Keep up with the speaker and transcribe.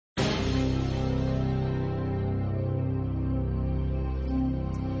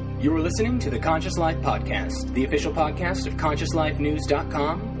You are listening to the Conscious Life Podcast, the official podcast of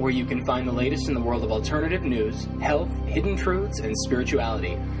ConsciousLifeNews.com, where you can find the latest in the world of alternative news, health, hidden truths, and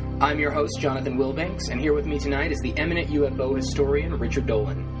spirituality. I'm your host, Jonathan Wilbanks, and here with me tonight is the eminent UFO historian, Richard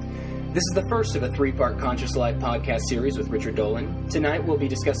Dolan. This is the first of a three-part Conscious Life podcast series with Richard Dolan. Tonight we'll be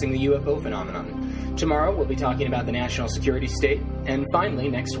discussing the UFO phenomenon. Tomorrow we'll be talking about the national security state. And finally,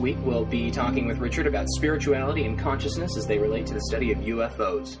 next week we'll be talking with Richard about spirituality and consciousness as they relate to the study of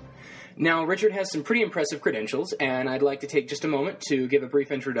UFOs. Now, Richard has some pretty impressive credentials, and I'd like to take just a moment to give a brief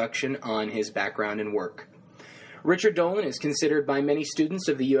introduction on his background and work. Richard Dolan is considered by many students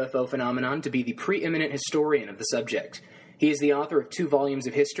of the UFO phenomenon to be the preeminent historian of the subject. He is the author of 2 volumes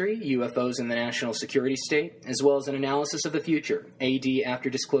of history, UFOs in the National Security State, as well as an analysis of the future, AD After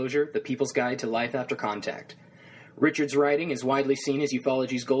Disclosure, The People's Guide to Life After Contact. Richard's writing is widely seen as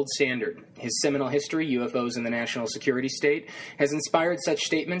ufology's gold standard. His seminal history, UFOs in the National Security State, has inspired such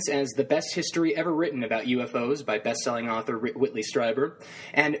statements as The Best History Ever Written About UFOs by best-selling author Whitley Strieber,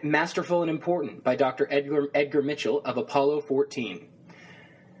 and Masterful and Important by Dr. Edgar Mitchell of Apollo 14.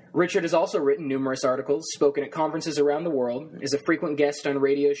 Richard has also written numerous articles, spoken at conferences around the world, is a frequent guest on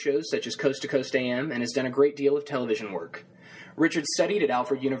radio shows such as Coast to Coast AM, and has done a great deal of television work. Richard studied at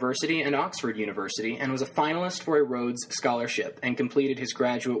Alfred University and Oxford University and was a finalist for a Rhodes Scholarship and completed his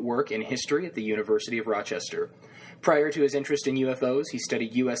graduate work in history at the University of Rochester. Prior to his interest in UFOs, he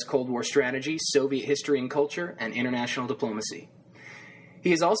studied U.S. Cold War strategy, Soviet history and culture, and international diplomacy.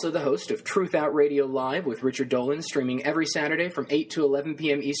 He is also the host of Truth Out Radio Live with Richard Dolan, streaming every Saturday from 8 to 11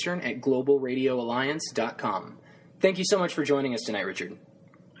 p.m. Eastern at globalradioalliance.com. Thank you so much for joining us tonight, Richard.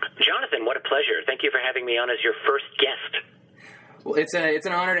 Jonathan, what a pleasure. Thank you for having me on as your first guest. Well, it's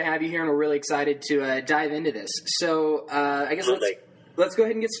an honor to have you here, and we're really excited to dive into this. So I guess let's go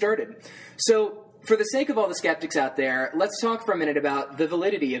ahead and get started. So for the sake of all the skeptics out there, let's talk for a minute about the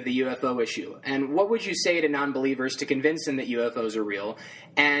validity of the UFO issue. And what would you say to non-believers to convince them that UFOs are real?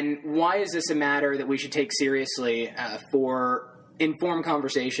 And why is this a matter that we should take seriously for informed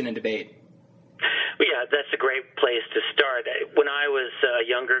conversation and debate? Well, yeah, that's a great place to start. When I was a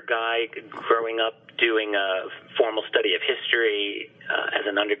younger guy growing up doing a formal study of history as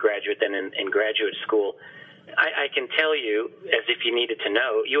an undergraduate, then in graduate school, I can tell you, as if you needed to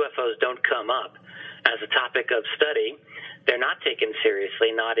know, UFOs don't come up as a topic of study. They're not taken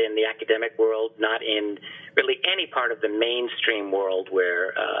seriously, not in the academic world, not in really any part of the mainstream world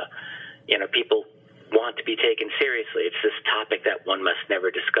where people want to be taken seriously. It's this topic that one must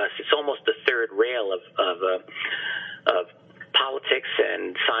never discuss. It's almost the third rail of politics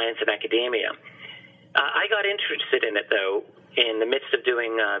and science and academia. I got interested in it, though, in the midst of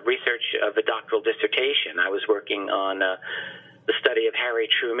doing research of a doctoral dissertation. I was working on the study of Harry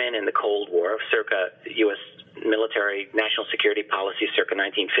Truman in the Cold War, circa U.S. military national security policy circa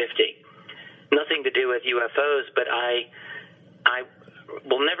 1950. Nothing to do with UFOs, but I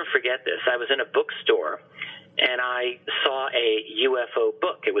will never forget this. I was in a bookstore, and I saw a UFO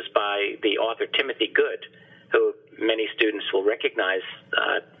book. It was by the author Timothy Good, who many students will recognize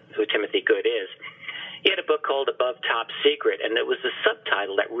who Timothy Good is. He had a book called Above Top Secret, and it was the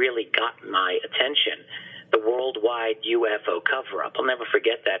subtitle that really got my attention, The Worldwide UFO Cover-Up. I'll never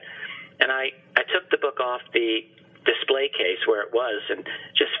forget that. And I took the book off the display case where it was and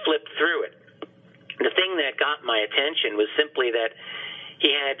just flipped through it. The thing that got my attention was simply that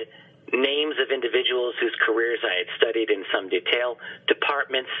he had names of individuals whose careers I had studied in some detail,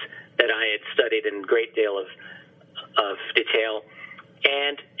 departments that I had studied in a great deal of detail,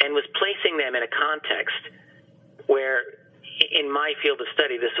 and was placing them in a context where, in my field of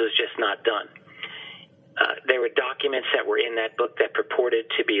study, this was just not done. There were documents that were in that book that purported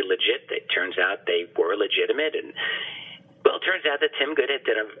to be legit. It turns out they were legitimate. And, well, it turns out that Tim Good had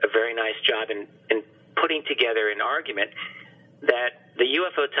done a very nice job in putting together an argument that the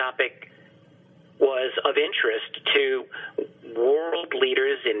UFO topic was of interest to world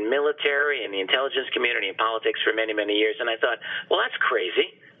leaders in military and the intelligence community and politics for many, many years. And I thought, well, that's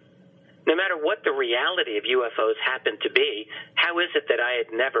crazy. No matter what the reality of UFOs happened to be, how is it that I had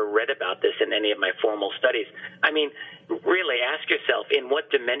never read about this in any of my formal studies? I mean, really ask yourself, in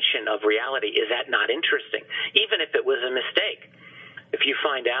what dimension of reality is that not interesting, even if it was a mistake? If you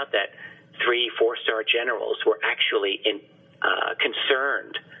find out that 3 4-star generals were actually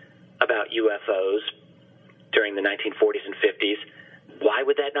concerned about UFOs during the 1940s and 50s, why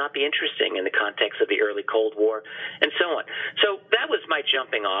would that not be interesting in the context of the early Cold War, and so on? So that was my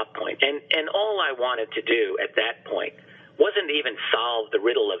jumping off point. And all I wanted to do at that point wasn't even solve the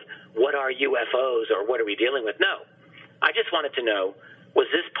riddle of what are UFOs or what are we dealing with. No. I just wanted to know, was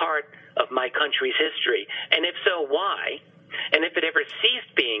this part of my country's history? And if so, why? And if it ever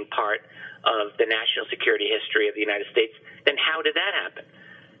ceased being part of the national security history of the United States, then how did that happen?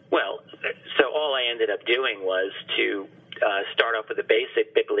 Well, so all I ended up doing was to start off with a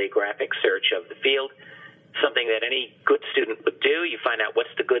basic bibliographic search of the field, something that any good student would do. You find out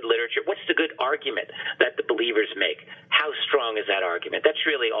what's the good literature, what's the good argument that the believers make, how strong is that argument. That's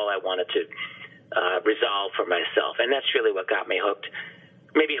really all I wanted to resolve for myself, and that's really what got me hooked.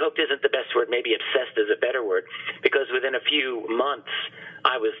 Maybe hooked isn't the best word, maybe obsessed is a better word, because within a few months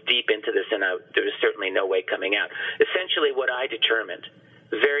I was deep into this, and there was certainly no way coming out. Essentially what I determined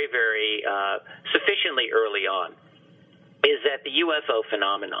very, very sufficiently early on is that the UFO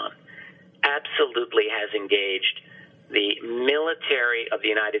phenomenon absolutely has engaged the military of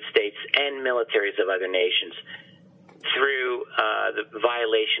the United States and militaries of other nations through the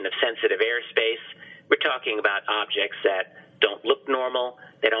violation of sensitive airspace. We're talking about objects that don't look normal,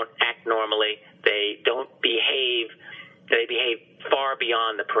 they don't act normally, they don't behave, they behave far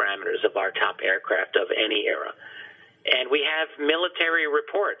beyond the parameters of our top aircraft of any era. And we have military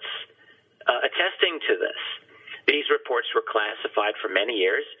reports attesting to this. These reports were classified for many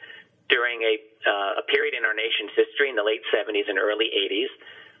years during a period in our nation's history in the late 70s and early 80s.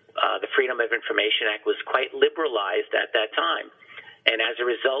 The Freedom of Information Act was quite liberalized at that time. And as a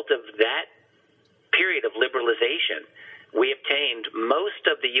result of that period of liberalization, we obtained most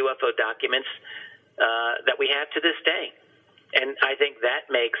of the UFO documents that we have to this day. And I think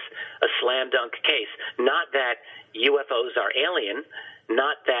that makes a slam dunk case. Not that UFOs are alien,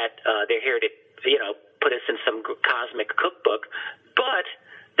 not that they're here to, put us in some cosmic cookbook, but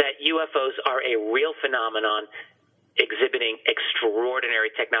that UFOs are a real phenomenon exhibiting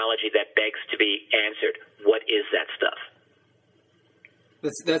extraordinary technology that begs to be answered. What is that stuff?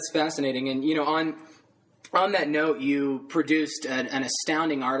 That's fascinating. And, on that note, you produced an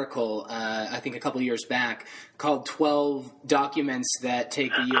astounding article, I think a couple of years back, called 12 documents that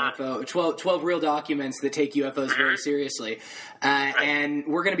take the UFO, 12 real documents that take UFOs very seriously. And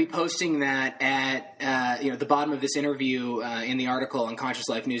we're going to be posting that at the bottom of this interview in the article on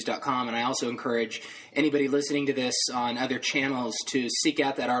ConsciousLifeNews.com. And I also encourage anybody listening to this on other channels to seek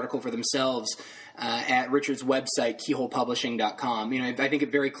out that article for themselves at Richard's website, keyholepublishing.com. I think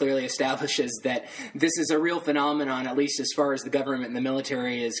it very clearly establishes that this is a real phenomenon, at least as far as the government and the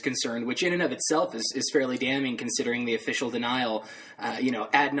military is concerned, which in and of itself is fairly damning considering the official denial,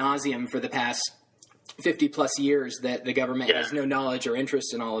 ad nauseum for the past 50-plus years that the government has no knowledge or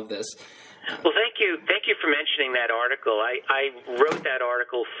interest in all of this. Well, thank you for mentioning that article. I wrote that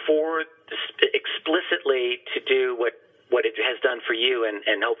article explicitly to do what it has done for you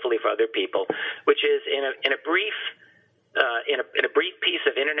and hopefully for other people, which is in a brief piece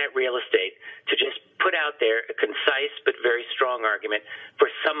of internet real estate to just put out there a concise but very strong argument for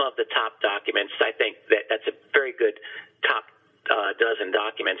some of the top documents. I think that's a very good top dozen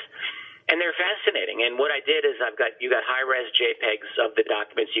documents. And they're fascinating. And what I did is you got high-res JPEGs of the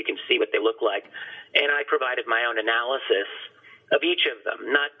documents. You can see what they look like. And I provided my own analysis of each of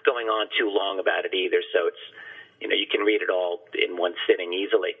them, not going on too long about it either, so it's you can read it all in one sitting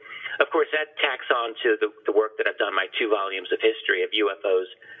easily. Of course, that tacks on to the work that I've done, my 2 volumes of history of UFOs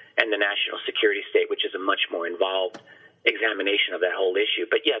and the national security state, which is a much more involved examination of that whole issue.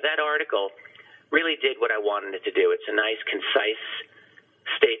 But, yeah, that article really did what I wanted it to do. It's a nice, concise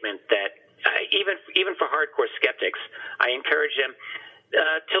statement that even for hardcore skeptics, I encourage them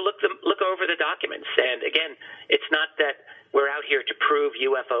to look over the documents. And, again, it's not that we're out here to prove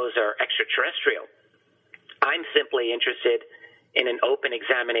UFOs are extraterrestrial. I'm simply interested in an open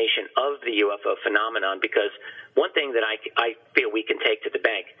examination of the UFO phenomenon because one thing that I feel we can take to the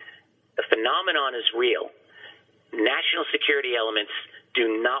bank, the phenomenon is real. National security elements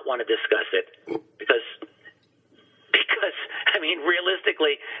do not want to discuss it because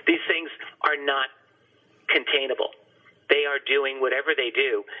realistically, these things are not containable. They are doing whatever they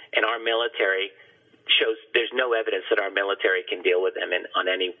do, and our military shows there's no evidence that our military can deal with them on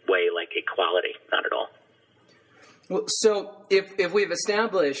any way like equality, not at all. Well, so if we've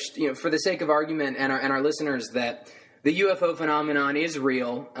established, for the sake of argument and our listeners, that the UFO phenomenon is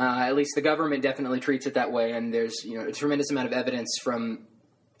real, at least the government definitely treats it that way, and there's a tremendous amount of evidence from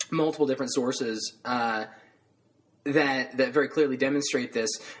multiple different sources that very clearly demonstrate this.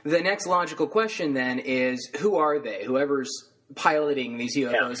 The next logical question then is, who are they? Whoever's piloting these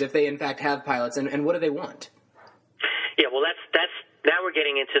UFOs, if they in fact have pilots, and what do they want? Yeah, well, that's now we're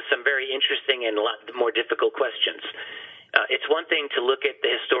getting into some very interesting and a lot more difficult questions. It's one thing to look at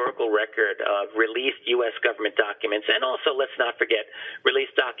the historical record of released U.S. government documents, and also, let's not forget,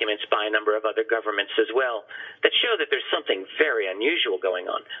 released documents by a number of other governments as well, that show that there's something very unusual going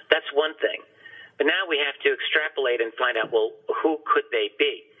on. That's one thing. But now we have to extrapolate and find out, well, who could they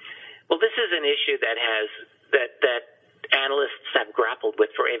be? Well, this is an issue that analysts have grappled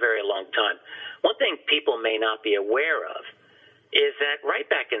with for a very long time. One thing people may not be aware of is that right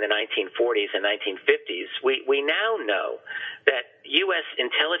back in the 1940s and 1950s, we now know that U.S.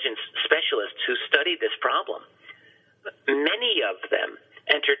 intelligence specialists who studied this problem, many of them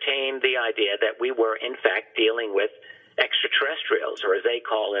entertained the idea that we were, in fact, dealing with extraterrestrials, or as they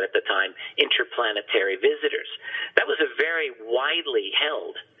call it at the time, interplanetary visitors. That was a very widely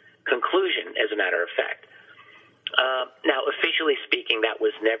held conclusion, as a matter of fact. Now, officially speaking, that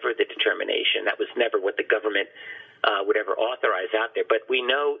was never the determination. That was never what the government would ever authorize out there. But we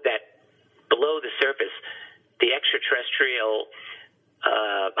know that below the surface, the extraterrestrial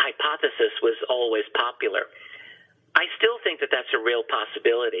hypothesis was always popular. I still think that that's a real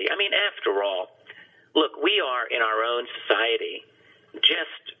possibility. I mean, after all, look, we are in our own society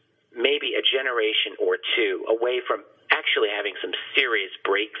just maybe a generation or two away from actually having some serious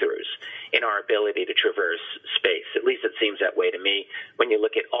breakthroughs in our ability to traverse space. At least it seems that way to me when you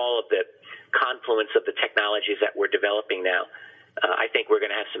look at all of the confluence of the technologies that we're developing now. I think we're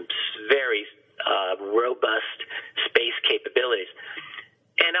going to have some very robust space capabilities.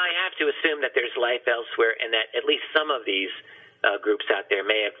 And I have to assume that there's life elsewhere and that at least some of these groups out there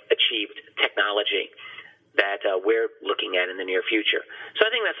may have achieved technology that we're looking at in the near future. So I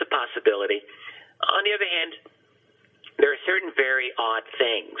think that's a possibility. On the other hand, there are certain very odd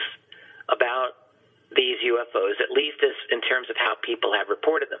things about these UFOs, at least as in terms of how people have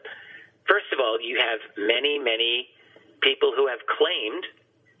reported them. First of all, you have many, many people who have claimed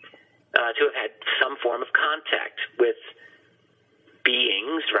to have had some form of contact with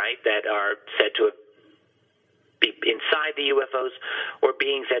beings, right, that are said to be inside the UFOs, or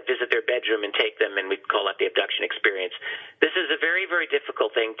beings that visit their bedroom and take them, and we call that the abduction experience. This is a very, very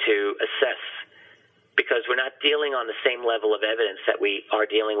difficult thing to assess because we're not dealing on the same level of evidence that we are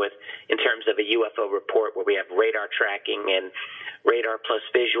dealing with in terms of a UFO report where we have radar tracking and radar plus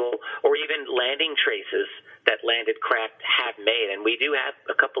visual, or even landing traces that landed craft have made. And we do have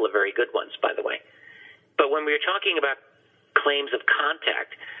a couple of very good ones, by the way. But when we're talking about claims of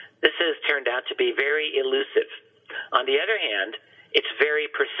contact, this has turned out to be very elusive. On the other hand, it's very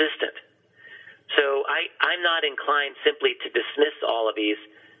persistent. So I'm not inclined simply to dismiss all of these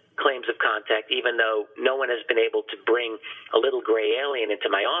claims of contact, even though no one has been able to bring a little gray alien into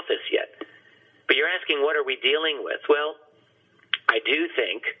my office yet. But you're asking, what are we dealing with? Well, I do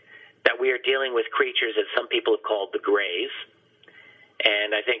think that we are dealing with creatures that some people have called the Greys.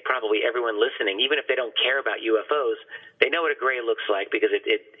 And I think probably everyone listening, even if they don't care about UFOs, they know what a gray looks like because it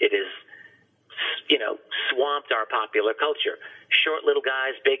is, swamped our popular culture. Short little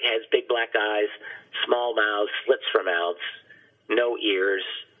guys, big heads, big black eyes, small mouths, slits for mouths, no ears,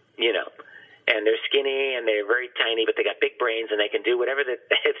 and they're skinny and they're very tiny, but they got big brains and they can do whatever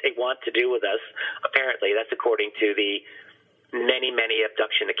they want to do with us. Apparently, that's according to the many, many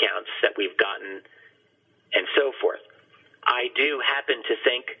abduction accounts that we've gotten and so forth. I do happen to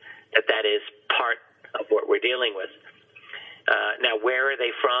think that that is part of what we're dealing with. Now, where are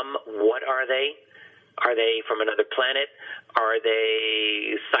they from? What are they? Are they from another planet? Are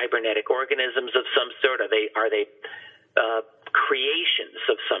they cybernetic organisms of some sort? Are they creations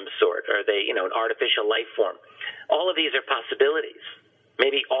of some sort? Are they, an artificial life form? All of these are possibilities.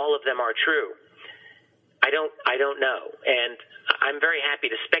 Maybe all of them are true. I don't know, and I'm very happy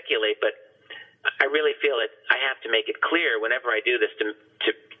to speculate, but I really feel that I have to make it clear whenever I do this to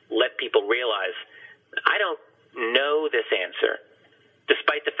let people realize I don't know this answer,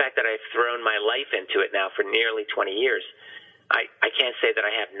 despite the fact that I've thrown my life into it now for nearly 20 years. I can't say that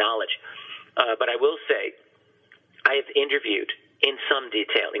I have knowledge, but I will say I have interviewed in some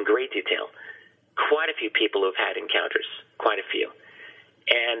detail, in great detail, quite a few people who have had encounters, quite a few.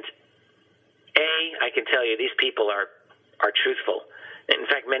 And I can tell you these people are truthful. In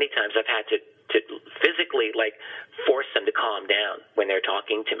fact, many times I've had to physically force them to calm down when they're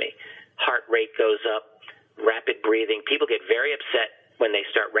talking to me. Heart rate goes up, rapid breathing. People get very upset when they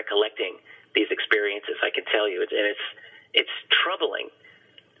start recollecting these experiences, I can tell you. And it's troubling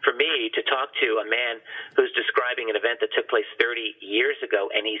for me to talk to a man who's describing an event that took place 30 years ago,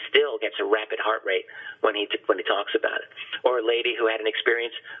 and he still gets a rapid heart rate when he talks about it. Or a lady who had an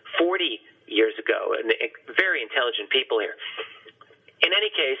experience 40 years ago, and very intelligent people here. In any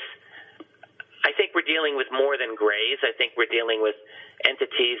case, I think we're dealing with more than grays. I think we're dealing with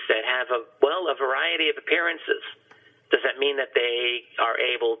entities that have a variety of appearances. Does that mean that they are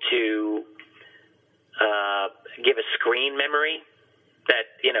able to give a screen memory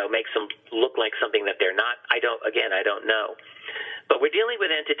that makes them look like something that they're not? I don't know. But we're dealing with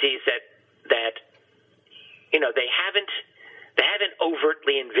entities that they haven't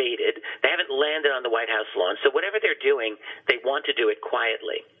overtly invaded. They haven't landed on the White House lawn. So whatever they're doing, they want to do it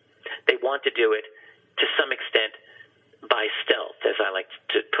quietly. They want to do it to some extent by stealth, as I like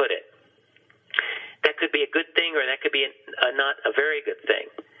to put it. That could be a good thing, or that could be not a very good thing.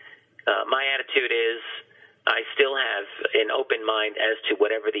 My attitude is I still have an open mind as to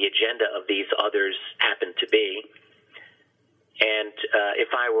whatever the agenda of these others happen to be. And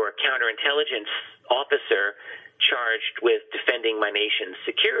if I were a counterintelligence officer charged with defending my nation's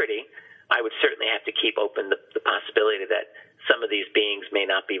security, I would certainly have to keep open the possibility that some of these beings may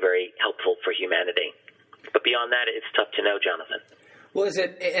not be very helpful for humanity. But beyond that, it's tough to know, Jonathan. Well, is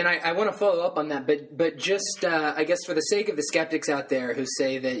it, and I want to follow up on that, but just, I guess for the sake of the skeptics out there who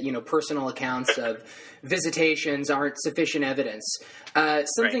say that, personal accounts of visitations aren't sufficient evidence,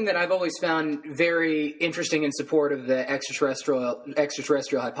 something that I've always found very interesting in support of the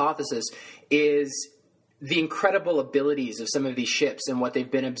extraterrestrial hypothesis is the incredible abilities of some of these ships and what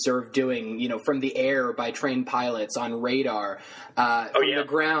they've been observed doing, from the air by trained pilots on radar, from the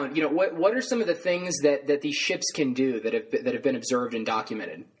ground. What are some of the things that these ships can do that have been observed and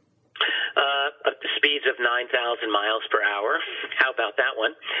documented? Speeds of 9,000 miles per hour. How about that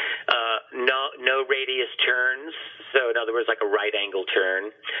one? No radius turns. So in other words, like a right angle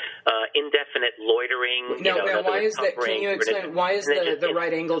turn. Indefinite loitering. Now why is that? Can you explain why is the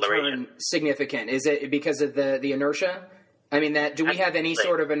right angle turn significant? Is it because of the inertia? I mean, do we have any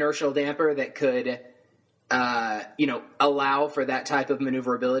sort of inertial damper that could, allow for that type of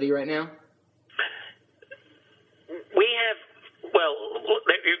maneuverability right now?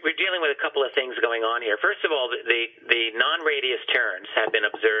 We're dealing with a couple of things going on here. First of all, the non-radius turns have been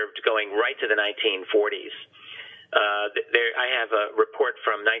observed going right to the 1940s. I have a report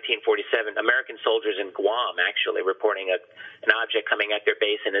from 1947, American soldiers in Guam actually reporting an object coming at their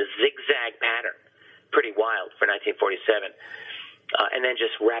base in a zigzag pattern. Pretty wild for 1947. And then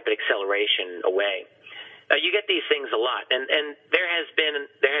just rapid acceleration away. You get these things a lot. And there have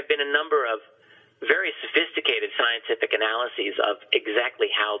been a number of very sophisticated scientific analyses of exactly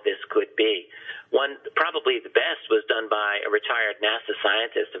how this could be. One, probably the best, was done by a retired NASA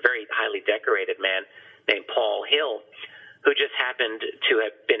scientist, a very highly decorated man named Paul Hill, who just happened to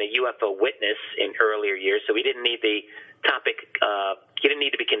have been a UFO witness in earlier years, so he didn't need the topic, he didn't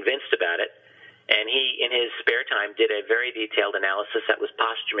need to be convinced about it. And he, in his spare time, did a very detailed analysis that was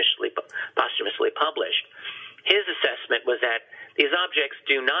posthumously published. His assessment was that these objects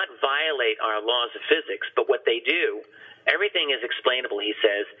do not violate our laws of physics, but what they do, everything is explainable, he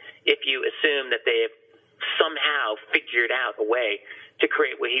says, if you assume that they have somehow figured out a way to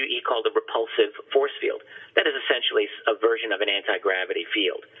create what he called a repulsive force field. That is essentially a version of an anti-gravity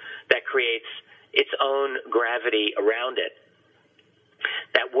field that creates its own gravity around it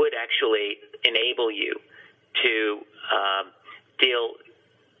that would actually enable you to deal.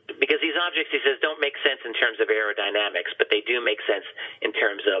 Because these objects, he says, don't make sense in terms of aerodynamics, but they do make sense in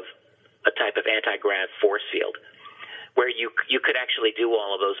terms of a type of anti-grav force field, where you could actually do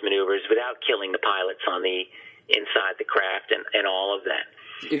all of those maneuvers without killing the pilots on the inside the craft and all of that.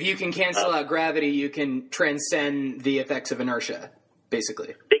 If you can cancel out gravity, you can transcend the effects of inertia,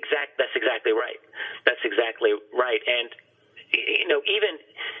 basically. That's exactly right. That's exactly right. And even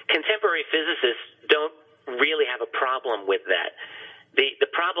contemporary physicists don't really have a problem with that.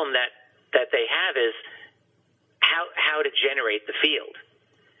 The problem that they have is how to generate the field,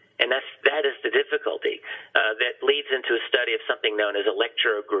 and that is the difficulty. That leads into a study of something known as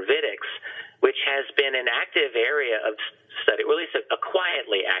electrogravitics, which has been an active area of study, or at least a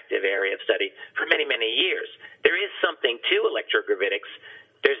quietly active area of study for many, many years. There is something to electrogravitics.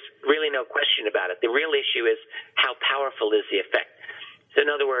 There's really no question about it. The real issue is how powerful is the effect. So in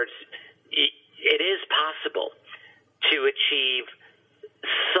other words, it is possible to achieve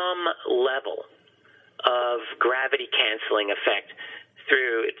some level of gravity canceling effect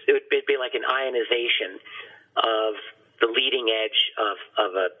through it would be like an ionization of the leading edge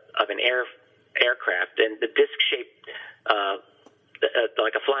of an aircraft, and the disc shape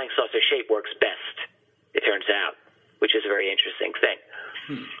like a flying saucer shape works best, it turns out, which is a very interesting thing.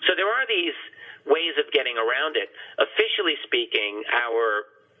 So there are these ways of getting around it. Officially speaking, our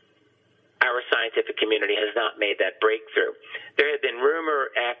scientific community has not made that breakthrough. There have been rumor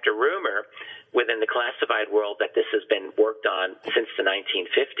after rumor within the classified world that this has been worked on since the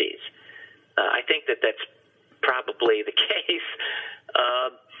 1950s. I think that's probably the case.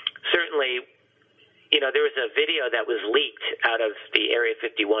 Certainly, there was a video that was leaked out of the Area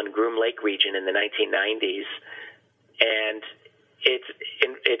 51 Groom Lake region in the 1990s, and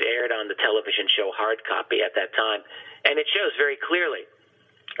it aired on the television show Hard Copy at that time, and it shows very clearly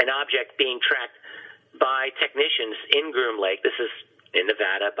an object being tracked by technicians in Groom Lake. This is in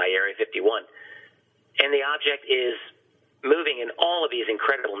Nevada by Area 51. And the object is moving in all of these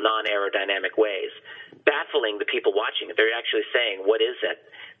incredible non-aerodynamic ways, baffling the people watching it. They're actually saying, what is that?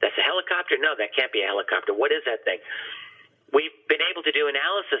 That's a helicopter? No, that can't be a helicopter. What is that thing? We've been able to do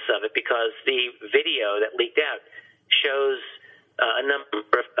analysis of it because the video that leaked out shows a number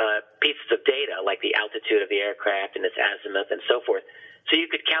of pieces of data, like the altitude of the aircraft and its azimuth and so forth. So you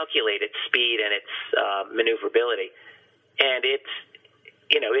could calculate its speed and its maneuverability. And it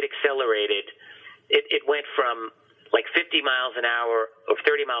accelerated. It went from like 50 miles an hour or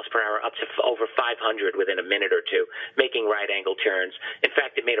 30 miles per hour up to over 500 within a minute or two, making right-angle turns. In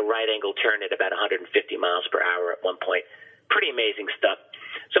fact, it made a right-angle turn at about 150 miles per hour at one point. Pretty amazing stuff.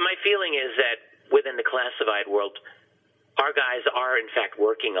 So my feeling is that within the classified world, our guys are, in fact,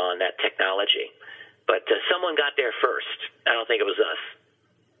 working on that technology. But someone got there first. I don't think it was us.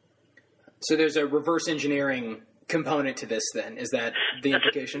 So there's a reverse engineering component to this, then. Is that the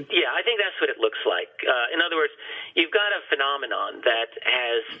implication? Yeah, I think that's what it looks like. In other words, you've got a phenomenon that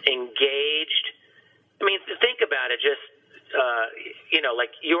has engaged. I mean, think about it. Just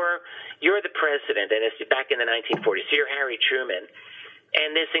like you're the president, and it's back in the 1940s. So you're Harry Truman,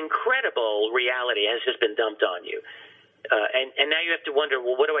 and this incredible reality has just been dumped on you. And now you have to wonder,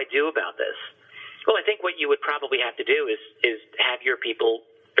 well, what do I do about this? Well, I think what you would probably have to do is have your people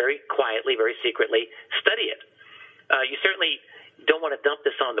very quietly, very secretly study it. You certainly don't want to dump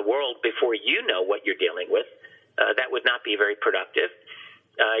this on the world before you know what you're dealing with. That would not be very productive.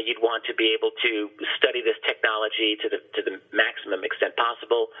 You'd want to be able to study this technology to the maximum extent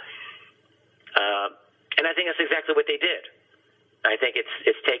possible. And I think that's exactly what they did. I think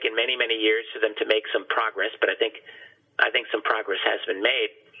it's taken many, many years for them to make some progress, but I think some progress has been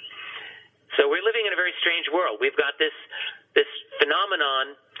made. So we're living in a very strange world. We've got this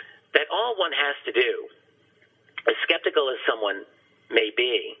phenomenon that all one has to do, as skeptical as someone may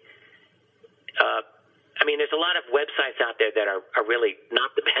be, there's a lot of websites out there that are really not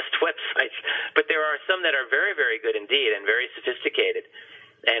the best websites, but there are some that are very, very good indeed and very sophisticated.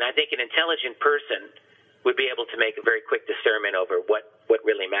 And I think an intelligent person would be able to make a very quick discernment over what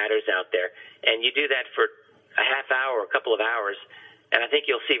really matters out there. And you do that for a half hour, a couple of hours, and I think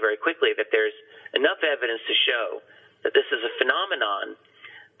you'll see very quickly that there's enough evidence to show that this is a phenomenon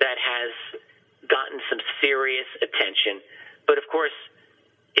that has gotten some serious attention. But, of course,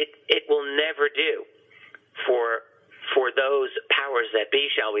 it will never do for those powers that be,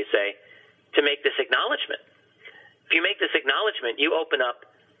 shall we say, to make this acknowledgement. If you make this acknowledgement, you open up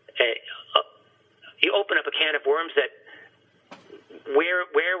a can of worms that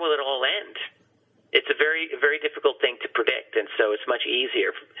where will it all end? It's a very, very difficult thing to predict, and so it's much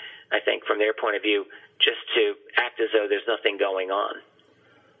easier, I think, from their point of view, just to act as though there's nothing going on.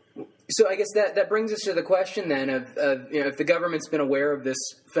 So I guess that brings us to the question then of if the government's been aware of this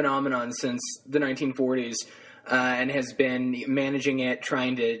phenomenon since the 1940s and has been managing it,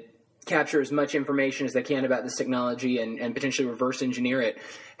 trying to capture as much information as they can about this technology and potentially reverse engineer it,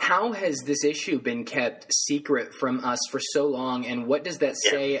 how has this issue been kept secret from us for so long, and what does that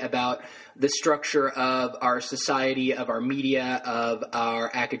say about the structure of our society, of our media, of our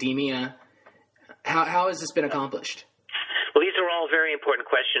academia? How has this been accomplished? Well, these are all very important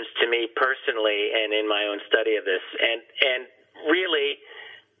questions to me personally and in my own study of this. And really,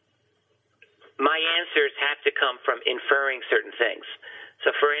 my answers have to come from inferring certain things.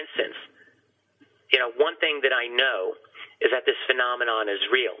 So, for instance, one thing that I know is that this phenomenon is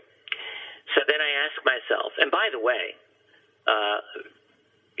real. So then I ask myself, and by the way,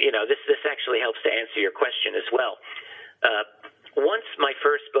 this actually helps to answer your question as well. Once my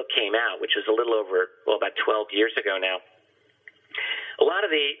first book came out, which was a little over, about 12 years ago now, a lot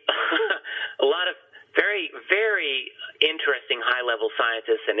of very, very interesting high-level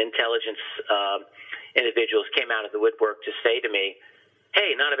scientists and intelligence individuals came out of the woodwork to say to me,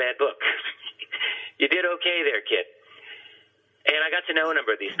 "Hey, not a bad book. You did okay there, kid." And I got to know a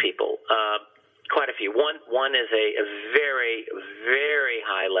number of these people, quite a few. One is a very, very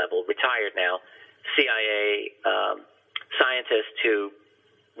high-level, retired now, CIA scientist who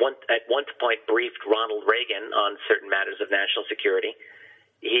at one point briefed Ronald Reagan on certain matters of national security.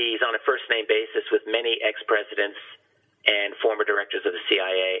 He's on a first-name basis with many ex-presidents and former directors of the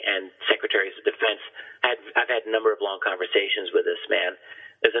CIA and secretaries of defense. I've had a number of long conversations with this man.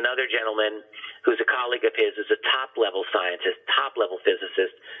 There's another gentleman who's a colleague of his, is a top-level scientist, top-level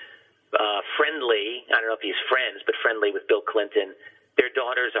physicist, friendly, I don't know if he's friends, but friendly with Bill Clinton. Their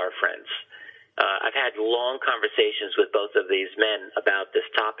daughters are friends. I've had long conversations with both of these men about this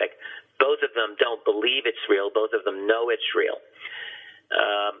topic. Both of them don't believe it's real. Both of them know it's real.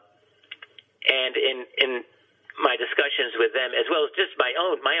 And And in my discussions with them, as well as just my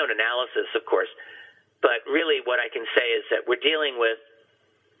own analysis, of course, but really what I can say is that we're dealing with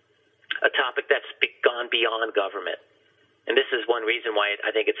a topic that's gone beyond government. And this is one reason why I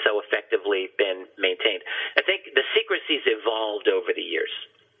think it's so effectively been maintained. I think the secrecy's evolved over the years.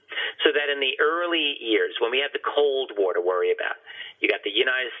 So that in the early years, when we had the Cold War to worry about, you got the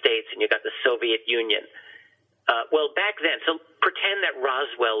United States and you got the Soviet Union. Well, back then, so pretend that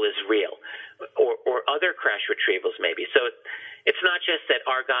Roswell is real, or other crash retrievals maybe. So it's not just that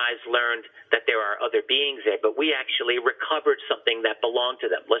our guys learned that there are other beings there, but we actually recovered something that belonged to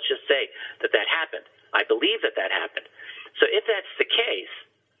them. Let's just say that happened. I believe that happened. So if that's the case,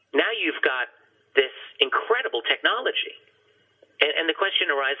 now you've got this incredible technology. And the question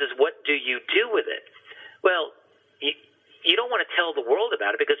arises, what do you do with it? Well, you don't want to tell the world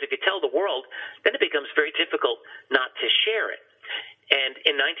about it, because if you tell the world, then it becomes very difficult not to share it. And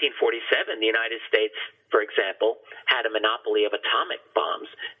in 1947, the United States, for example, had a monopoly of atomic bombs,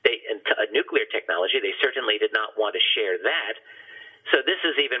 nuclear technology. They certainly did not want to share that. So this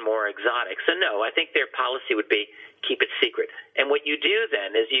is even more exotic. So no, I think their policy would be keep it secret. And what you do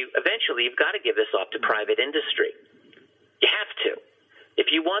then is you've got to give this off to private industry. You have to. If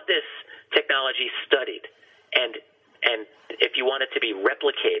you want this technology studied and if you want it to be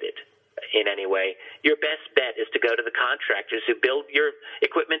replicated in any way, your best bet is to go to the contractors who build your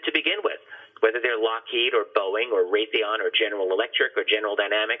equipment to begin with, whether they're Lockheed or Boeing or Raytheon or General Electric or General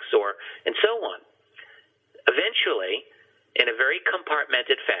Dynamics and so on. Eventually, in a very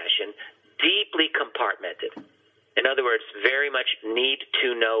compartmented fashion, deeply compartmented, in other words, very much need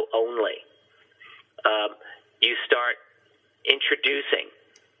to know only, you start introducing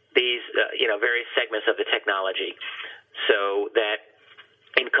these various segments of the technology, so that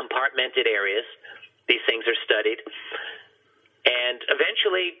in compartmented areas these things are studied, and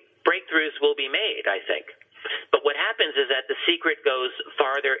eventually breakthroughs will be made, I think. But what happens is that the secret goes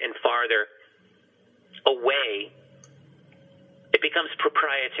farther and farther away. It becomes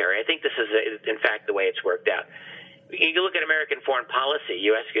proprietary. I think this is, in fact, the way it's worked out. You look at American foreign policy,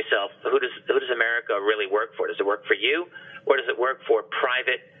 you ask yourself, who does America really work for? Does it work for you, or does it work for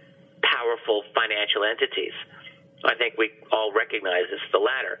private, powerful financial entities? I think we all recognize it's the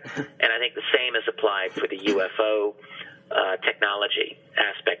latter. And I think the same is applied for the UFO technology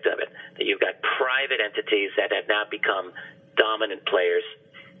aspect of it, that you've got private entities that have now become dominant players,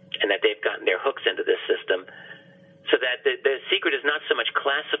 and that they've gotten their hooks into this system, so that the secret is not so much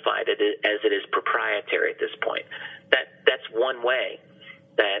classified as it is proprietary at this point. That's one way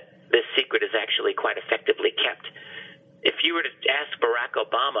that this secret is actually quite effectively kept. If you were to ask Barack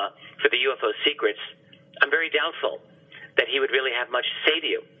Obama for the UFO secrets, I'm very doubtful that he would really have much to say to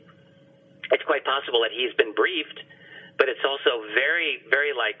you. It's quite possible that he's been briefed, but it's also very,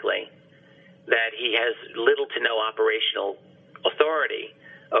 very likely that he has little to no operational authority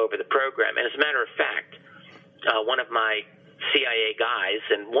over the program. And as a matter of fact, one of my CIA guys,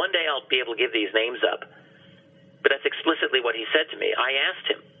 and one day I'll be able to give these names up, but that's explicitly what he said to me. I asked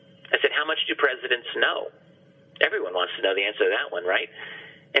him, I said, how much do presidents know? Everyone wants to know the answer to that one, right?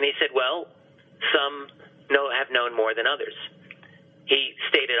 And he said, well, some have known more than others. He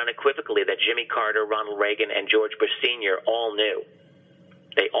stated unequivocally that Jimmy Carter, Ronald Reagan, and George Bush Sr. all knew.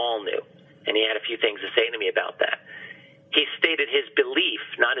 They all knew. And he had a few things to say to me about that. He stated his belief,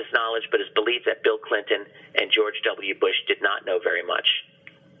 not his knowledge, but his belief that Bill Clinton and George W. Bush did not know very much.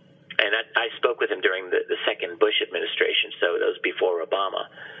 And I spoke with him during the second Bush administration, so that was before Obama.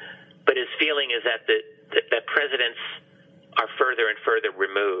 But his feeling is that that presidents are further and further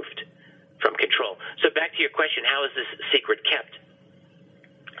removed from control. So back to your question, how is this secret kept?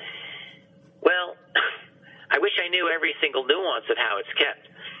 Well, I wish I knew every single nuance of how it's kept.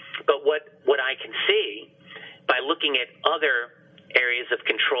 But what I can see by looking at other areas of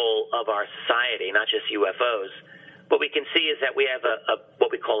control of our society, not just UFOs, what we can see is that we have what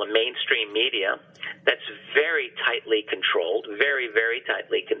we call a mainstream media that's very tightly controlled, very, very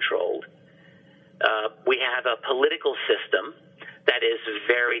tightly controlled. We have a political system that is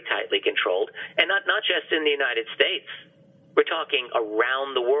very tightly controlled, and not just in the United States. We're talking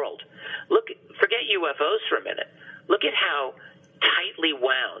around the world. Forget UFOs for a minute. Look at how tightly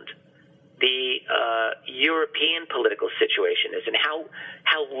wound the European political situation is, and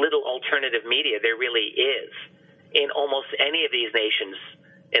how little alternative media there really is in almost any of these nations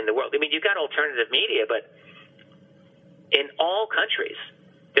in the world. I mean, you've got alternative media, but in all countries,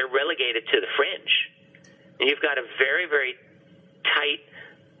 they're relegated to the fringe. And you've got a very, very tight,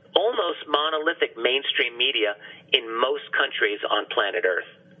 almost monolithic mainstream media in most countries on planet Earth.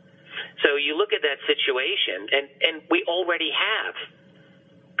 So you look at that situation, and we already have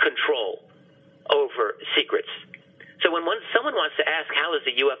control over secrets. So when someone wants to ask, how is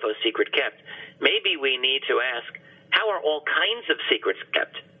the UFO secret kept, maybe we need to ask, how are all kinds of secrets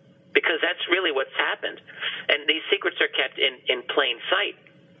kept? Because that's really what's happened. And these secrets are kept in plain sight.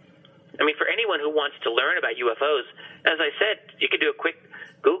 I mean, for anyone who wants to learn about UFOs, as I said, you could do a quick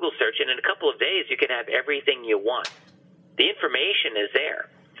Google search, and in a couple of days you could have everything you want. The information is there.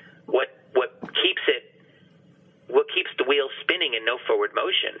 What keeps the wheel spinning in no forward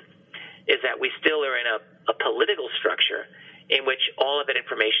motion is that we still are in a political structure in which all of that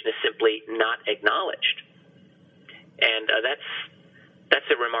information is simply not acknowledged. And that's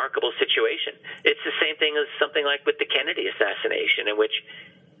a remarkable situation. It's the same thing as something like with the Kennedy assassination, in which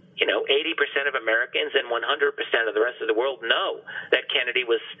 80% of Americans and 100% of the rest of the world know that Kennedy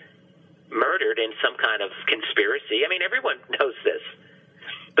was murdered in some kind of conspiracy. I mean, everyone knows this.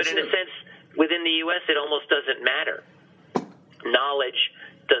 But in a sense, within the U.S., it almost doesn't matter. Knowledge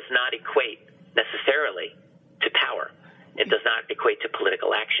does not equate necessarily to power. It does not equate to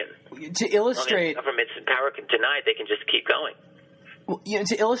political action. To illustrate, governments in power can deny it, they can just keep going. Well,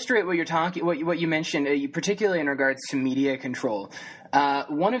 to illustrate what you're talking, what you mentioned, particularly in regards to media control,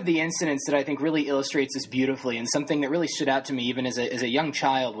 one of the incidents that I think really illustrates this beautifully, and something that really stood out to me even as a young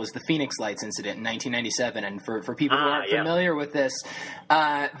child, was the Phoenix Lights incident in 1997. And for people who aren't familiar with this,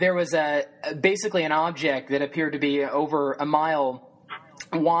 there was basically an object that appeared to be over a mile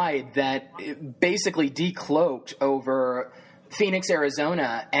wide that basically decloaked over Phoenix,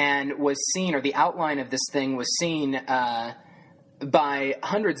 Arizona, and was seen, or the outline of this thing was seen by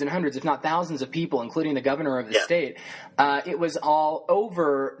hundreds and hundreds, if not thousands of people, including the governor of the state. It was all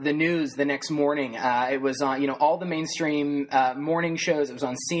over the news the next morning. It was on, all the mainstream morning shows. It was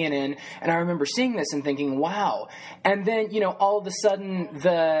on CNN. And I remember seeing this and thinking, wow. And then, all of a sudden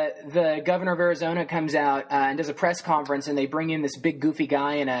the governor of Arizona comes out and does a press conference, and they bring in this big goofy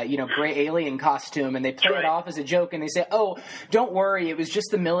guy in a, gray alien costume, and they play it off as a joke, and they say, oh, don't worry, it was just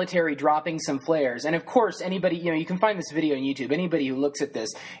the military dropping some flares. And of course, anybody, you can find this video on YouTube. Anybody who looks at this,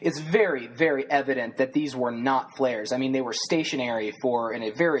 it's very, very evident that these were not flares. I mean, they were stationary in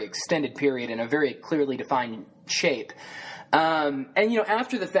a very extended period in a very clearly defined shape. And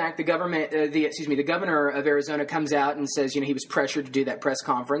after the fact, the governor of Arizona comes out and says, he was pressured to do that press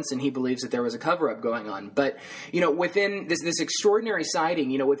conference, and he believes that there was a cover-up going on. But, within this extraordinary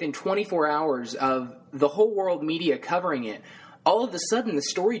sighting, within 24 hours of the whole world media covering it, all of a sudden the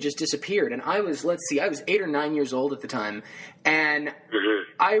story just disappeared. And I was 8 or 9 years old at the time. And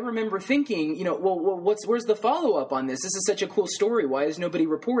I remember thinking, where's the follow-up on this? This is such a cool story. Why is nobody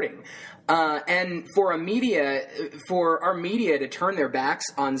reporting? And for our media to turn their backs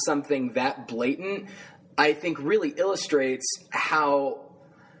on something that blatant, I think really illustrates how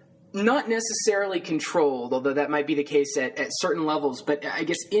not necessarily controlled, although that might be the case at certain levels, but I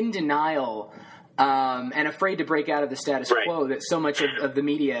guess in denial and afraid to break out of the status quo that so much of the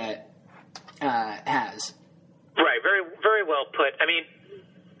media has. Right. Very, very well put. I mean,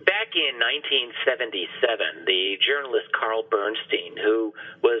 back in 1977, the journalist Carl Bernstein, who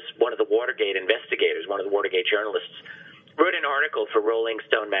was one of the Watergate investigators, one of the Watergate journalists, wrote an article for Rolling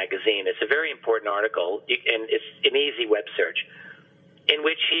Stone magazine. It's a very important article, and it's an easy web search, in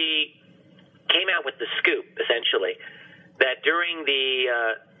which he came out with the scoop, essentially, that during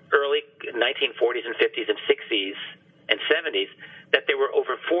the early 1940s and 50s and 60s and 70s, that there were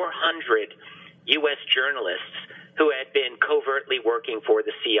over 400 U.S. journalists who had been covertly working for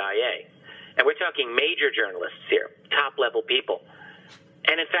the CIA. And we're talking major journalists here, top-level people.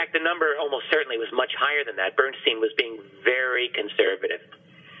 And in fact, the number almost certainly was much higher than that. Bernstein was being very conservative.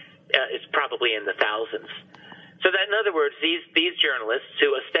 It's probably in the thousands. So that, in other words, these journalists,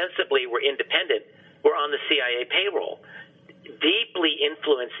 who ostensibly were independent, were on the CIA payroll, deeply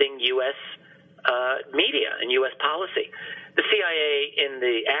influencing U.S. Media and U.S. policy. The CIA, in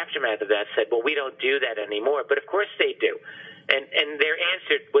the aftermath of that, said, well, we don't do that anymore. But of course they do. And their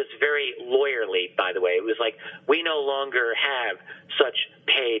answer was very lawyerly, by the way. It was like, we no longer have such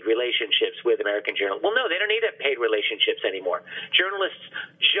paid relationships with American journalists. Well, no, they don't need to have paid relationships anymore. Journalists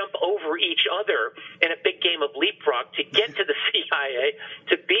jump over each other in a big game of leapfrog to get to the CIA,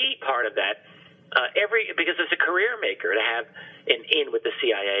 to be part of that. Because it's a career maker to have an in with the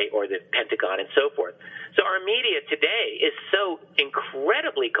CIA or the Pentagon and so forth. So our media today is so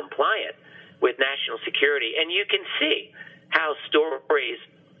incredibly compliant with national security, and you can see how stories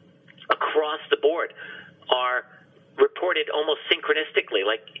across the board are reported almost synchronistically.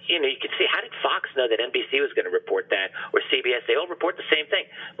 Like, you can see, how did Fox know that NBC was going to report that, or CBS? They all report the same thing.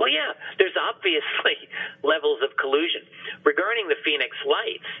 Well, yeah, there's obviously levels of collusion. Regarding the Phoenix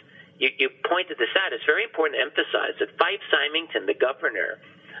Lights, you pointed this out. It's very important to emphasize that Fife Symington, the governor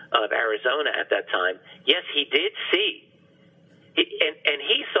of Arizona at that time, yes, he did see. And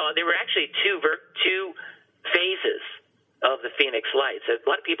he saw there were actually two phases of the Phoenix Lights. A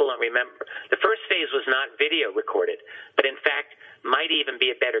lot of people don't remember. The first phase was not video recorded, but in fact might even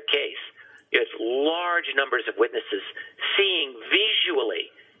be a better case. You had large numbers of witnesses seeing visually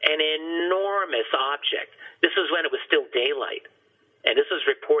an enormous object. This was when it was still daylight, and this was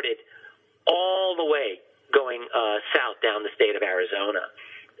reported all the way going south down the state of Arizona.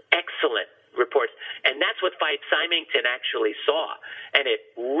 Excellent reports. And that's what Symington actually saw, and it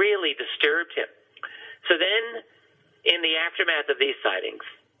really disturbed him. So then, in the aftermath of these sightings,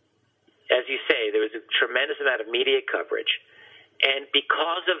 as you say, there was a tremendous amount of media coverage. And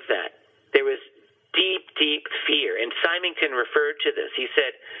because of that, there was deep, deep fear. And Symington referred to this. He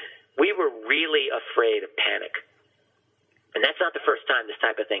said, we were really afraid of panic. And that's not the first time this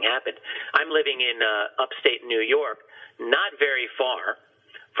type of thing happened. I'm living in upstate New York, not very far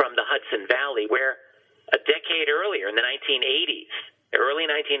from the Hudson Valley, where a decade earlier, in the 1980s, early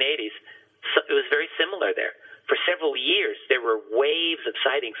 1980s, it was very similar there. For several years, there were waves of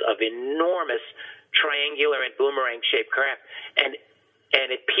sightings of enormous triangular and boomerang-shaped craft. And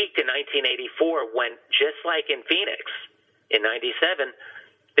it peaked in 1984 when, just like in Phoenix in 97,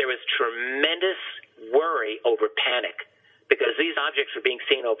 there was tremendous worry over panic because these objects were being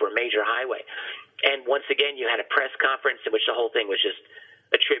seen over a major highway. And once again, you had a press conference in which the whole thing was just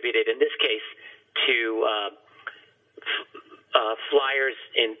attributed, in this case, to flyers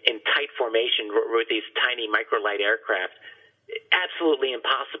in tight formation with these tiny microlight aircraft. Absolutely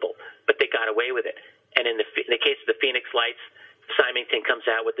impossible, but they got away with it. And in the case of the Phoenix Lights, Symington comes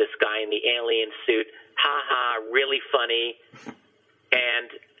out with this guy in the alien suit. Ha-ha, really funny.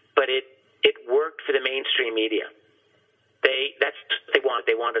 But it worked for the mainstream media. They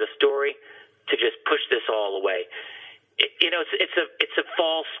wanted a story to just push this all away. It's a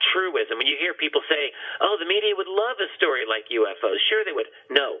false truism. When you hear people say, "Oh, the media would love a story like UFOs," sure they would.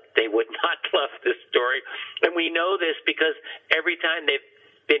 No, they would not love this story, and we know this because every time they've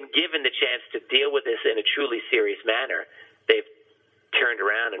been given the chance to deal with this in a truly serious manner, they've turned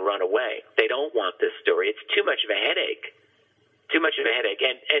around and run away. They don't want this story. It's too much of a headache.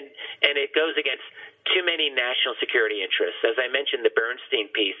 And it goes against too many national security interests. As I mentioned, the Bernstein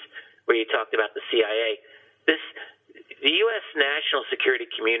piece where you talked about the CIA, the U.S. national security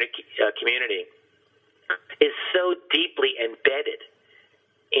community is so deeply embedded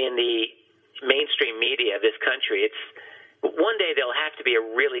in the mainstream media of this country. One day there'll have to be a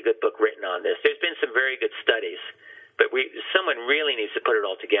really good book written on this. There's been some very good studies, but someone really needs to put it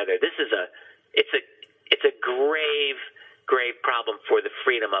all together. It's a grave problem for the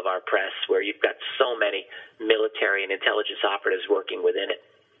freedom of our press, where you've got so many military and intelligence operatives working within it.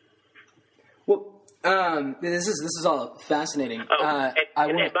 Well, this is all fascinating. And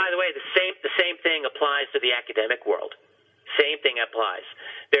by the way, the same thing applies to the academic world. Same thing applies.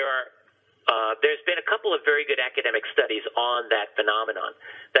 There's been a couple of very good academic studies on that phenomenon.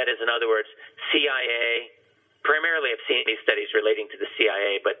 That is, in other words, CIA. Primarily, I've seen these studies relating to the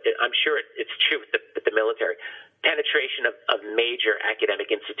CIA, but I'm sure it's true with the military. Penetration of major academic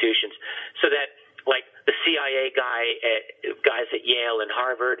institutions, so that, like, the CIA guys at Yale and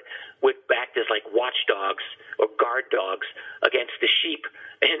Harvard would act as like watchdogs or guard dogs against the sheep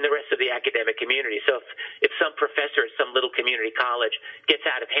in the rest of the academic community. So if some professor at some little community college gets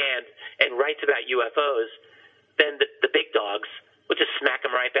out of hand and writes about UFOs, then the big dogs will just smack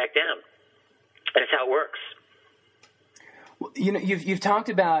them right back down. And that's how it works. Well, you've talked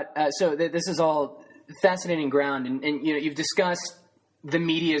about so this is all fascinating ground, and you've discussed the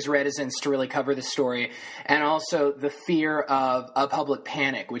media's reticence to really cover the story, and also the fear of a public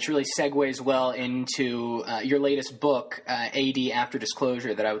panic, which really segues well into your latest book, AD After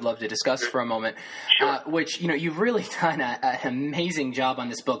Disclosure, that I would love to discuss for a moment. Sure. Which you've really done an amazing job on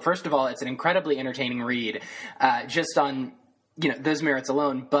this book. First of all, it's an incredibly entertaining read, just on those merits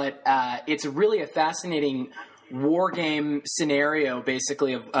alone. But it's really a fascinating war game scenario,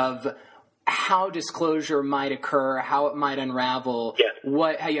 basically, of how disclosure might occur, how it might unravel,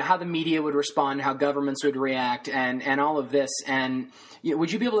 how the media would respond, how governments would react, and all of this. And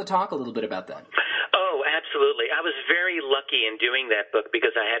would you be able to talk a little bit about that? Oh, absolutely. I was very lucky in doing that book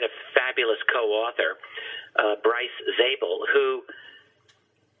because I had a fabulous co-author, Bryce Zabel, who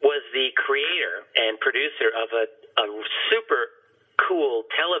was the creator and producer of a super cool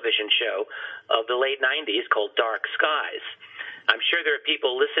television show of the late 90s called Dark Skies. I'm sure there are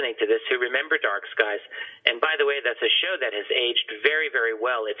people listening to this who remember Dark Skies. And by the way, that's a show that has aged very, very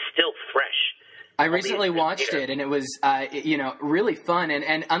well. It's still fresh. I recently watched it, and it was, really fun.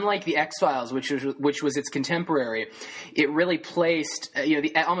 And unlike the X-Files, which was its contemporary, it really placed,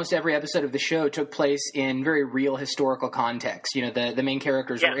 almost every episode of the show took place in very real historical context. The main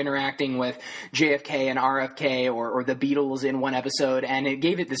characters were interacting with JFK and RFK or the Beatles in one episode, and it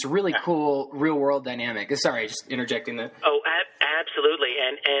gave it this really cool real-world dynamic. Sorry, just interjecting there. Oh, absolutely.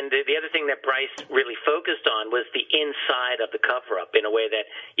 And the other thing that Bryce really focused on was the inside of the cover-up in a way that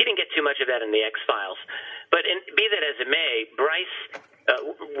you didn't get too much of that in the X-Files. But be that as it may, Bryce,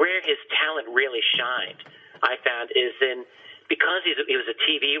 where his talent really shined, I found, is because he was a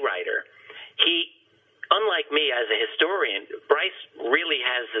TV writer, unlike me as a historian, Bryce really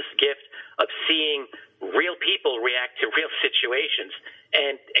has this gift of seeing real people react to real situations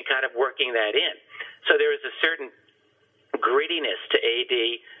and kind of working that in. So there is a certain grittiness to AD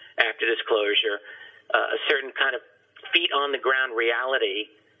after disclosure, a certain kind of feet-on-the-ground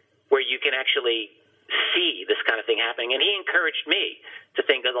reality where you can actually see this kind of thing happening. And he encouraged me to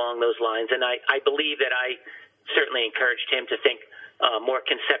think along those lines, and I believe that I certainly encouraged him to think more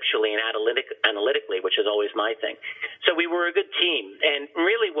conceptually and analytically, which is always my thing. So we were a good team, and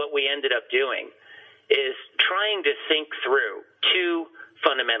really what we ended up doing is trying to think through two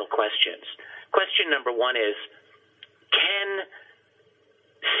fundamental questions. Question number one is, can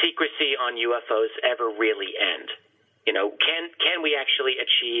secrecy on UFOs ever really end? Can we actually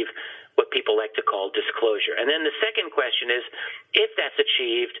achieve what people like to call disclosure? And then the second question is, if that's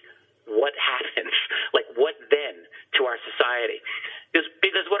achieved, what happens? Like, what then to our society?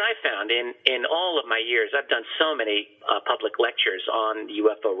 Because what I found in all of my years, I've done so many public lectures on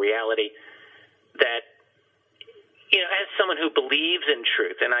UFO reality that, as someone who believes in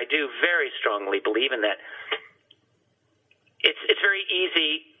truth, and I do very strongly believe in that, it's very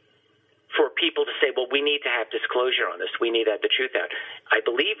easy for people to say, well, we need to have disclosure on this. We need to have the truth out. I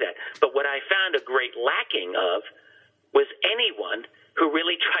believe that. But what I found a great lacking of was anyone who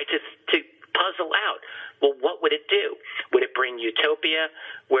really tried to puzzle out, well, what would it do? Would it bring utopia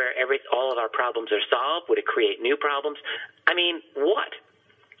where all of our problems are solved? Would it create new problems? I mean, what?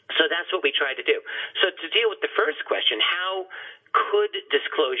 So that's what we tried to do. So to deal with the first question, how could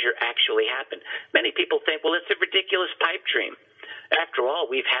disclosure actually happen? Many people think, well, it's a ridiculous pipe dream. After all,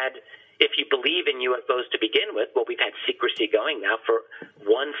 if you believe in UFOs to begin with, well, we've had secrecy going now for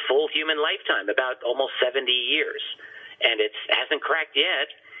one full human lifetime, about almost 70 years, and it hasn't cracked yet.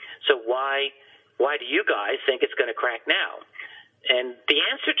 So why do you guys think it's going to crack now? And the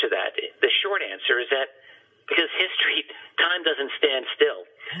answer to that, the short answer, is that because time doesn't stand still.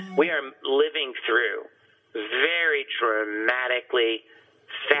 We are living through very dramatically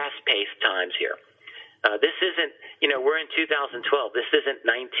fast-paced times here. This isn't, we're in 2012. This isn't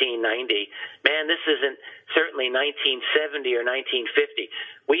 1990. Man, this isn't certainly 1970 or 1950.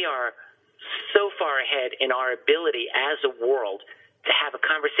 We are so far ahead in our ability as a world to have a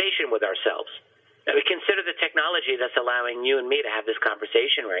conversation with ourselves. Now, we consider the technology that's allowing you and me to have this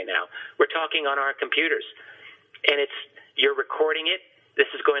conversation right now. We're talking on our computers, and you're recording it. This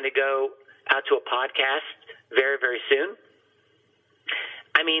is going to go out to a podcast very, very soon.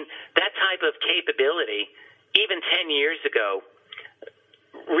 I mean, that type of capability, even 10 years ago,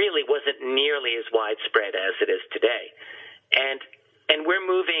 really wasn't nearly as widespread as it is today. And we're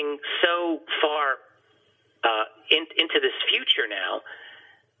moving so far into this future now.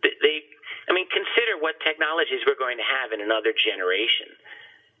 Consider what technologies we're going to have in another generation.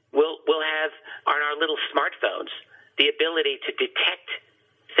 We'll have on our little smartphones the ability to detect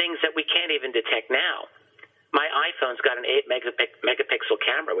things that we can't even detect now. My iPhone's got an 8-megapixel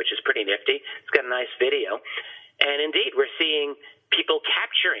camera, which is pretty nifty. It's got a nice video. And indeed, we're seeing people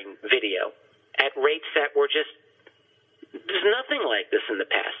capturing video at rates that were there's nothing like this in the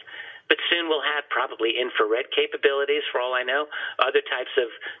past. But soon we'll have probably infrared capabilities, for all I know, other types of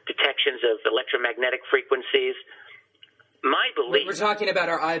detections of electromagnetic frequencies. My belief... We're talking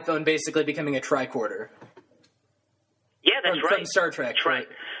about our iPhone basically becoming a tricorder. Yeah, that's right. From Star Trek. That's right.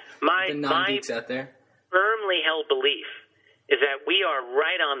 The non-geeks out there. Firmly held belief is that we are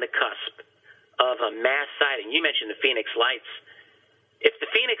right on the cusp of a mass sighting. You mentioned the Phoenix Lights. If the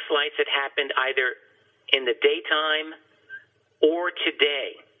Phoenix Lights had happened either in the daytime or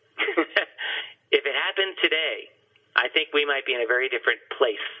today, if it happened today, I think we might be in a very different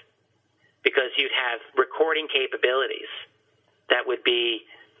place because you'd have recording capabilities that would be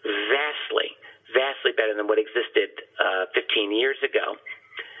vastly, vastly better than what existed 15 years ago.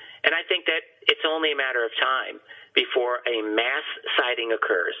 And I think that it's only a matter of time before a mass sighting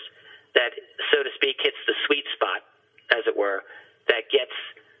occurs that, so to speak, hits the sweet spot, as it were, that gets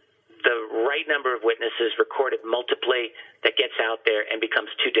the right right number of witnesses recorded multiply that gets out there and becomes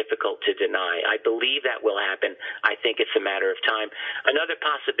too difficult to deny. I believe that will happen. I think it's a matter of time. Another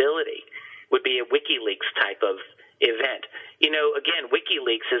possibility would be a WikiLeaks type of event. Again,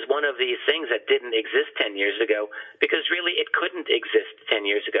 WikiLeaks is one of these things that didn't exist 10 years ago because really it couldn't exist 10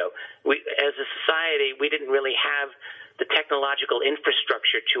 years ago. As a society, we didn't really have the technological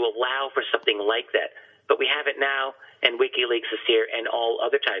infrastructure to allow for something like that. But we have it now, and WikiLeaks is here, and all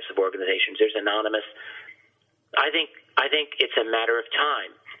other types of organizations. There's Anonymous. I think it's a matter of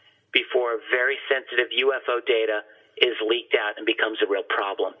time before very sensitive UFO data is leaked out and becomes a real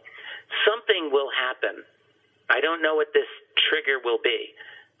problem. Something will happen. I don't know what this trigger will be,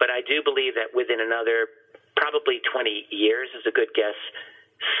 but I do believe that within another probably 20 years is a good guess,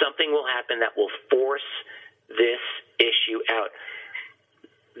 something will happen that will force this issue out.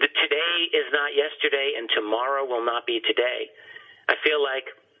 Today is not yesterday, and tomorrow will not be today. I feel like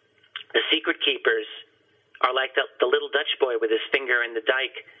the secret keepers are like the little Dutch boy with his finger in the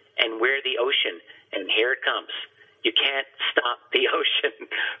dike, and we're the ocean, and here it comes. You can't stop the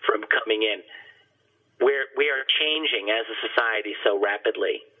ocean from coming in. We are changing as a society so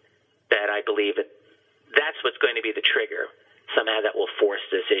rapidly that I believe that's what's going to be the trigger, somehow that will force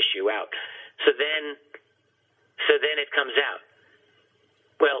this issue out. So then it comes out.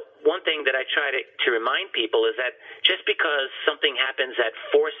 Well, one thing that I try to remind people is that just because something happens that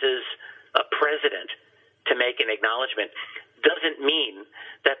forces a president to make an acknowledgement doesn't mean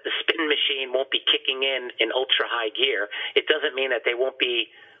that the spin machine won't be kicking in ultra-high gear. It doesn't mean that they won't be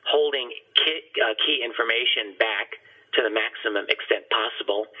holding key information back to the maximum extent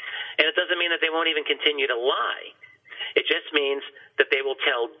possible. And it doesn't mean that they won't even continue to lie. It just means that they will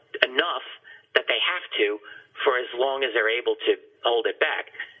tell enough that they have to for as long as they're able to hold it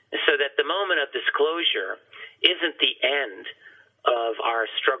back, so that the moment of disclosure isn't the end of our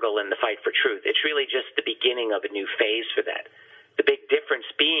struggle in the fight for truth. It's really just the beginning of a new phase for that. The big difference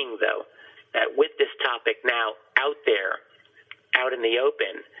being, though, that with this topic now out there, out in the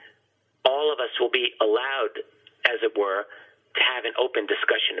open, all of us will be allowed, as it were, to have an open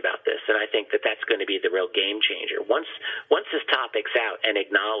discussion about this. And I think that that's going to be the real game changer. Once this topic's out and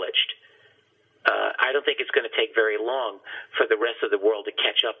acknowledged, I don't think it's going to take very long for the rest of the world to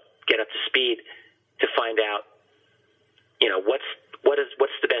catch up, get up to speed, to find out,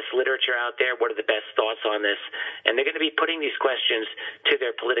 what's the best literature out there, what are the best thoughts on this, and they're going to be putting these questions to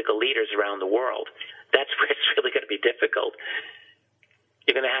their political leaders around the world. That's where it's really going to be difficult.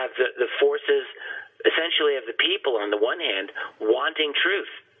 You're going to have the forces, essentially, of the people on the one hand wanting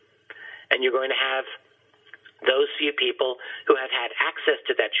truth, and you're going to have those few people who have had access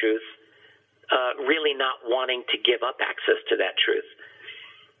to that truth really not wanting to give up access to that truth.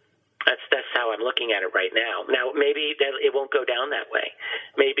 That's how I'm looking at it right now. Now, maybe it won't go down that way.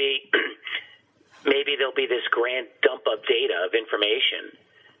 Maybe there'll be this grand dump of data, of information,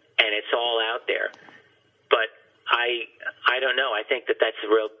 and it's all out there. But I don't know. I think that's a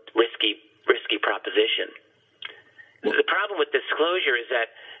real risky proposition. The problem with disclosure is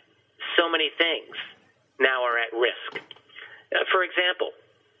that so many things now are at risk. For example,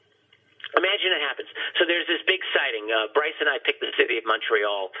 imagine it happens. So there's this big sighting. Bryce and I picked the city of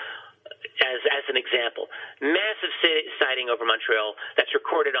Montreal as an example. Massive sighting over Montreal that's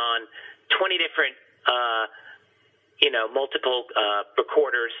recorded on 20 different, multiple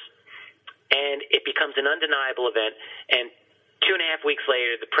recorders, and it becomes an undeniable event. And 2.5 weeks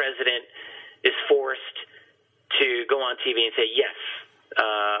later, the president is forced to go on TV and say, yes,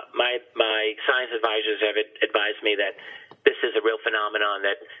 my science advisors have advised me that this is a real phenomenon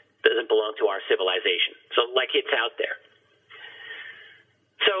that doesn't belong to our civilization. So, it's out there.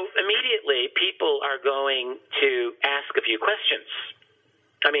 So immediately, people are going to ask a few questions.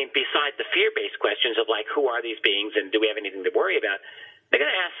 I mean, besides the fear-based questions of, who are these beings and do we have anything to worry about, they're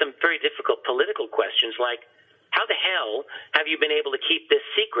going to ask some very difficult political questions like, how the hell have you been able to keep this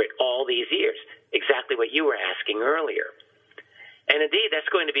secret all these years? Exactly what you were asking earlier. And indeed, that's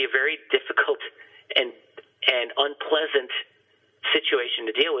going to be a very difficult and unpleasant situation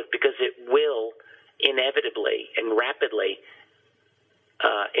to deal with, because it will inevitably and rapidly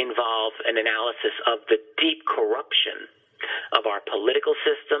involve an analysis of the deep corruption of our political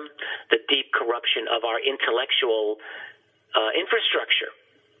system, the deep corruption of our intellectual infrastructure.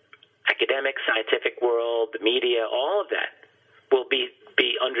 Academic, scientific world, the media, all of that will be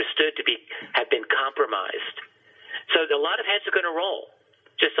understood to have been compromised. So a lot of heads are going to roll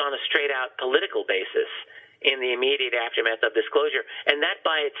just on a straight-out political basis in the immediate aftermath of disclosure. And that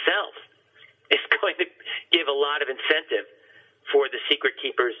by itself is going to give a lot of incentive for the secret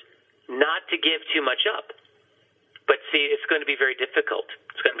keepers not to give too much up. But see, it's going to be very difficult.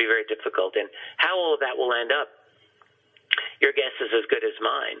 It's going to be very difficult. And that will end up, your guess is as good as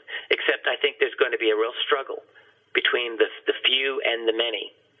mine, except I think there's going to be a real struggle between the few and the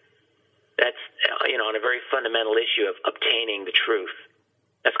many. That's, on a very fundamental issue of obtaining the truth.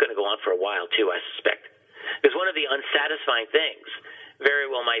 That's going to go on for a while, too, I suspect. Because one of the unsatisfying things very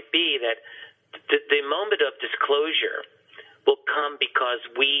well might be that the moment of disclosure will come because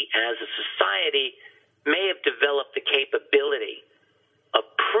we as a society may have developed the capability of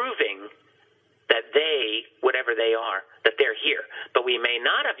proving that they, whatever they are, that they're here. But we may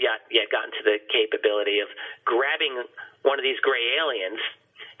not have yet gotten to the capability of grabbing one of these gray aliens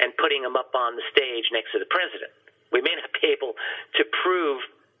and putting them up on the stage next to the president. We may not be able to prove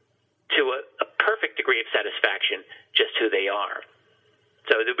to a perfect degree of satisfaction just who they are.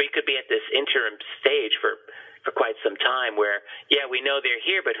 So we could be at this interim stage for quite some time where, we know they're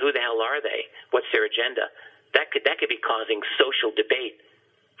here, but who the hell are they? What's their agenda? That could be causing social debate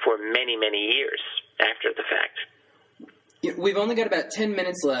for many, many years after the fact. We've only got about 10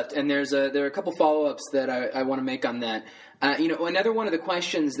 minutes left, and there are a couple follow-ups that I want to make on that. Another one of the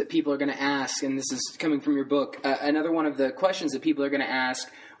questions that people are going to ask, and this is coming from your book, another one of the questions that people are going to ask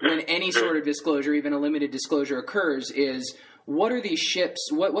when any sort of disclosure, even a limited disclosure, occurs is, what are these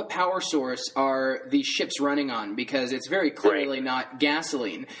ships, what power source are these ships running on? Because it's very clearly not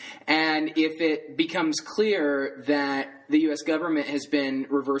gasoline. And if it becomes clear that the U.S. government has been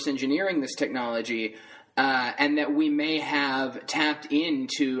reverse engineering this technology, and that we may have tapped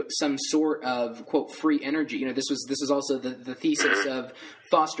into some sort of, quote, free energy. This was also the thesis of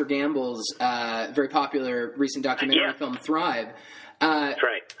Foster Gamble's very popular recent documentary film, Thrive. That's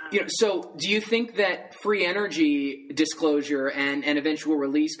right. So do you think that free energy disclosure and eventual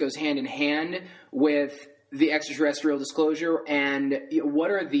release goes hand in hand with the extraterrestrial disclosure? And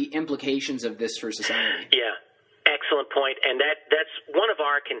what are the implications of this for society? Yeah. Excellent point, and that's one of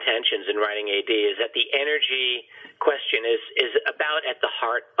our contentions in writing AD, is that the energy question is about at the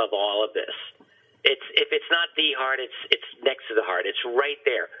heart of all of this. If it's not the heart, it's next to the heart. It's right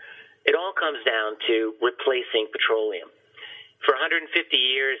there. It all comes down to replacing petroleum. For 150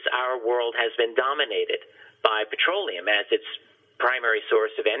 years, our world has been dominated by petroleum as its primary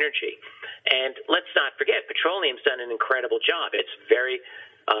source of energy. And let's not forget, petroleum's done an incredible job. It's very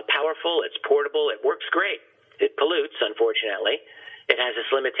powerful, it's portable, it works great. It pollutes, unfortunately. It has its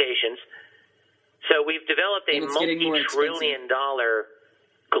limitations. So we've developed a multi-trillion-dollar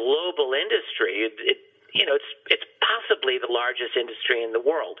global industry. It's possibly the largest industry in the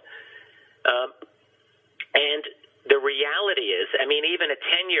world. And the reality is, even a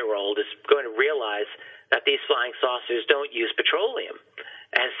 10-year-old is going to realize that these flying saucers don't use petroleum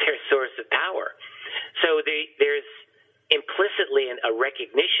as their source of power. So there's implicitly a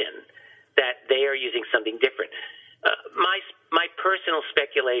recognition that they are using something different. My personal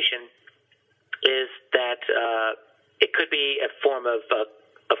speculation is that it could be a form of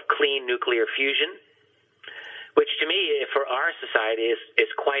clean nuclear fusion, which to me, for our society,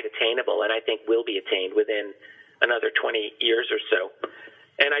 is quite attainable, and I think will be attained within another 20 years or so.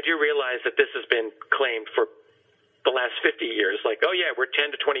 And I do realize that this has been claimed for the last 50 years, like, we're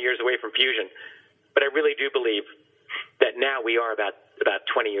 10 to 20 years away from fusion. But I really do believe that now we are about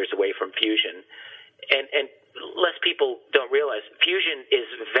 20 years away from fusion. And less people don't realize fusion is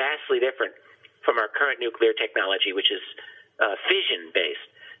vastly different from our current nuclear technology, which is fission-based.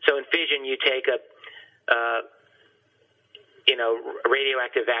 So in fission, you take a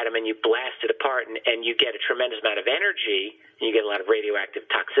radioactive atom and you blast it apart, and you get a tremendous amount of energy, and you get a lot of radioactive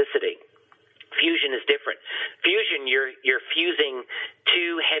toxicity. Fusion is different. Fusion, you're fusing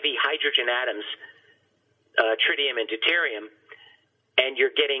two heavy hydrogen atoms, tritium and deuterium, and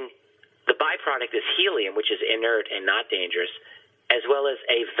you're getting the byproduct is helium, which is inert and not dangerous, as well as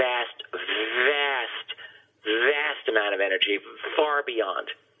a vast amount of energy, far beyond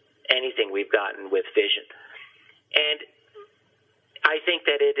anything we've gotten with fission. And I think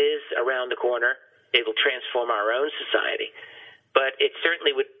that it is around the corner. It will transform our own society, but it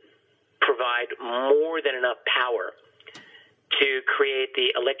certainly would provide more than enough power to create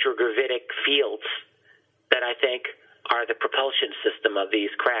the electrogravitic fields that I think are the propulsion system of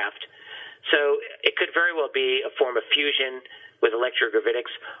these craft. So it could very well be a form of fusion with electrogravitics,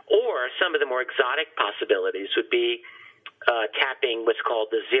 or some of the more exotic possibilities would be tapping what's called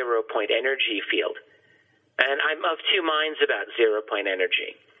the zero-point energy field. And I'm of two minds about zero-point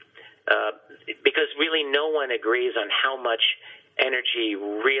energy, because really no one agrees on how much energy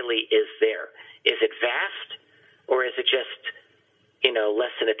really is there. Is it vast, or is it just,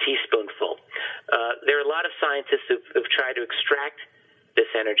 less than a teaspoonful? There are a lot of scientists who've tried to extract this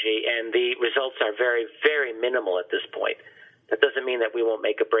energy, and the results are very, very minimal at this point. That doesn't mean that we won't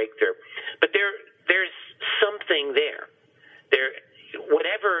make a breakthrough. But there there's something there.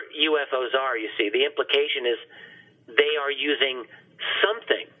 Whatever UFOs are, you see, the implication is they are using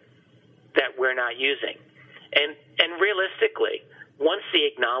something that we're not using. And realistically, once the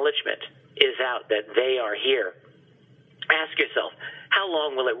acknowledgement is out that they are here, ask yourself, how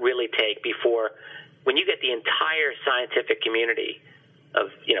long will it really take before, when you get the entire scientific community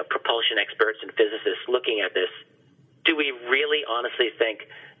of, propulsion experts and physicists looking at this, do we really honestly think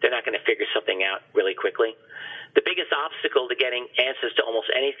they're not going to figure something out really quickly? The biggest obstacle to getting answers to almost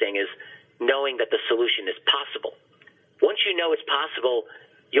anything is knowing that the solution is possible. Once you know it's possible,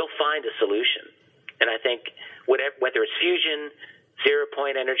 you'll find a solution. And I think whether it's fusion,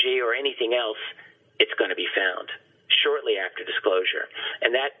 zero-point energy, or anything else, it's going to be found shortly after disclosure.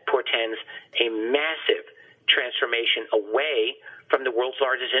 And that portends a massive transformation away from the world's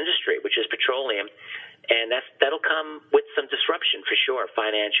largest industry, which is petroleum. And that'll come with some disruption for sure,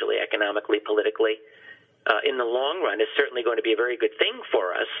 financially, economically, politically. In the long run, it's certainly going to be a very good thing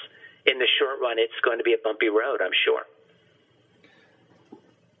for us. In the short run, it's going to be a bumpy road, I'm sure.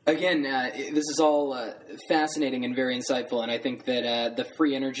 Again, this is all fascinating and very insightful, and I think that the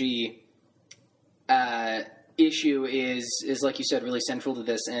free energy issue is, like you said, really central to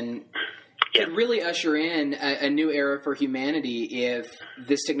this, and could really usher in a new era for humanity if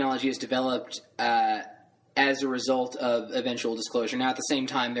this technology is developed as a result of eventual disclosure. Now, at the same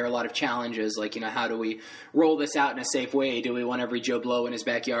time, there are a lot of challenges, like, how do we roll this out in a safe way? Do we want every Joe Blow in his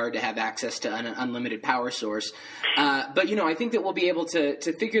backyard to have access to an unlimited power source? But, I think that we'll be able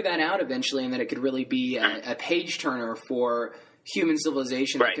to figure that out eventually, and that it could really be a page-turner for human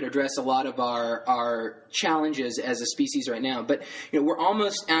civilization that could address a lot of our challenges as a species right now. But, we're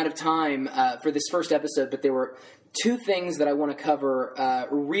almost out of time for this first episode, but there were two things that I want to cover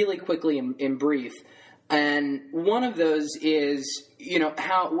really quickly in brief. And one of those is,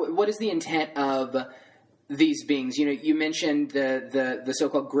 what is the intent of these beings? You mentioned the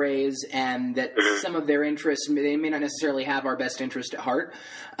so-called grays, and that some of their interests, they may not necessarily have our best interest at heart.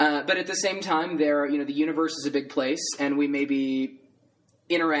 But at the same time, the universe is a big place, and we may be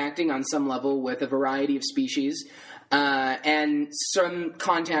interacting on some level with a variety of species. And some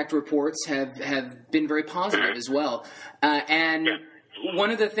contact reports have been very positive as well.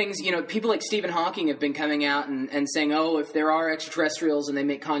 One of the things, people like Stephen Hawking have been coming out and saying, if there are extraterrestrials and they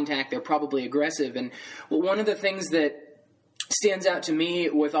make contact, they're probably aggressive. And one of the things that stands out to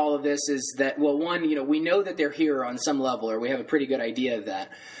me with all of this is that, one, we know that they're here on some level, or we have a pretty good idea of that.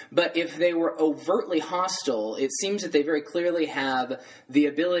 But if they were overtly hostile, it seems that they very clearly have the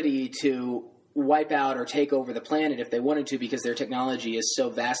ability to wipe out or take over the planet if they wanted to, because their technology is so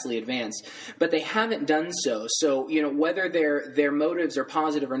vastly advanced. But they haven't done so. So, whether their motives are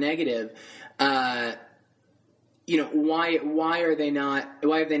positive or negative, why have they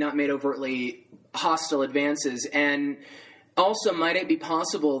not made overtly hostile advances? And also, might it be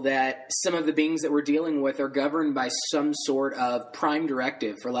possible that some of the beings that we're dealing with are governed by some sort of prime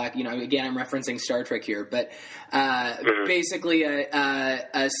directive, for lack, again, I'm referencing Star Trek here, but basically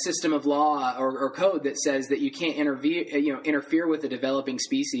a system of law or code that says that you can't interfere with the developing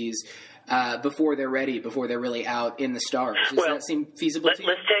species before they're ready, before they're really out in the stars. Does that seem feasible to you?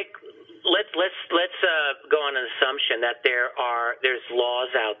 Let's go on an assumption that there's laws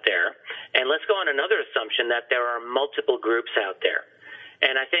out there, and let's go on another assumption that there are multiple groups out there.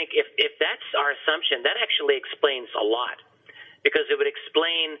 And I think if that's our assumption, that actually explains a lot, because it would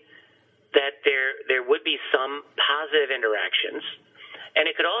explain that there would be some positive interactions,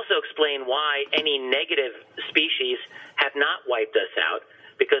 and it could also explain why any negative species have not wiped us out,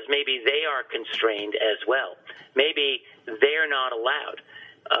 because maybe they are constrained as well. Maybe they're not allowed.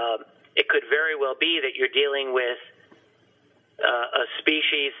 It could very well be that you're dealing with a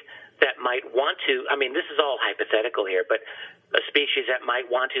species that might want to, this is all hypothetical here, but a species that might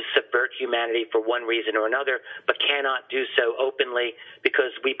want to subvert humanity for one reason or another, but cannot do so openly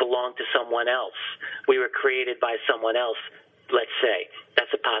because we belong to someone else. We were created by someone else, let's say.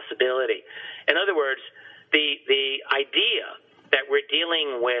 That's a possibility. In other words, the idea that we're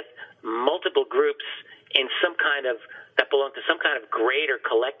dealing with multiple groups in some kind of, that belong to some kind of greater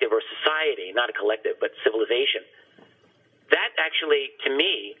collective or society, not a collective, but civilization, that actually, to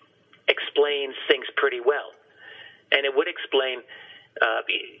me, explains things pretty well. And it would explain, the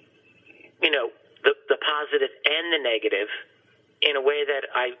positive and the negative in a way that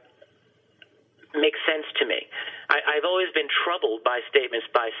makes sense to me. I've always been troubled by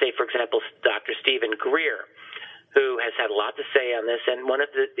statements by, say, for example, Dr. Stephen Greer, who has had a lot to say on this, and one of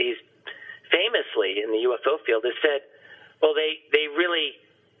these famously in the UFO field has said, well, they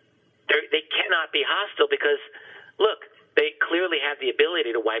cannot be hostile because, look, they clearly have the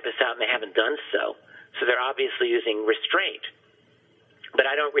ability to wipe us out, and they haven't done so. So they're obviously using restraint. But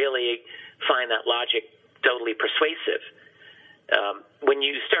I don't really find that logic totally persuasive. When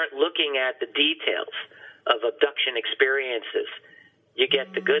you start looking at the details of abduction experiences, you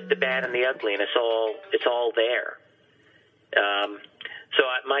get the good, the bad, and the ugly, and it's all there. So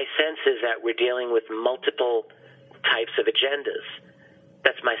my sense is that we're dealing with multiple types of agendas.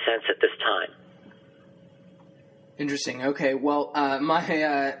 That's my sense at this time. Interesting. Okay, well,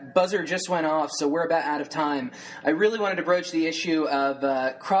 my buzzer just went off, so we're about out of time. I really wanted to broach the issue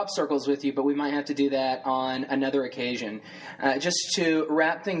of crop circles with you, but we might have to do that on another occasion. Just to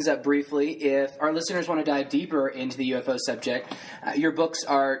wrap things up briefly, if our listeners want to dive deeper into the UFO subject, your books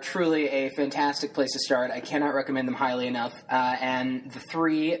are truly a fantastic place to start. I cannot recommend them highly enough. And the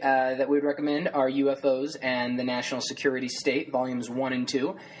three that we would recommend are UFOs and the National Security State, Volumes 1 and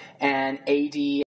 2, and AD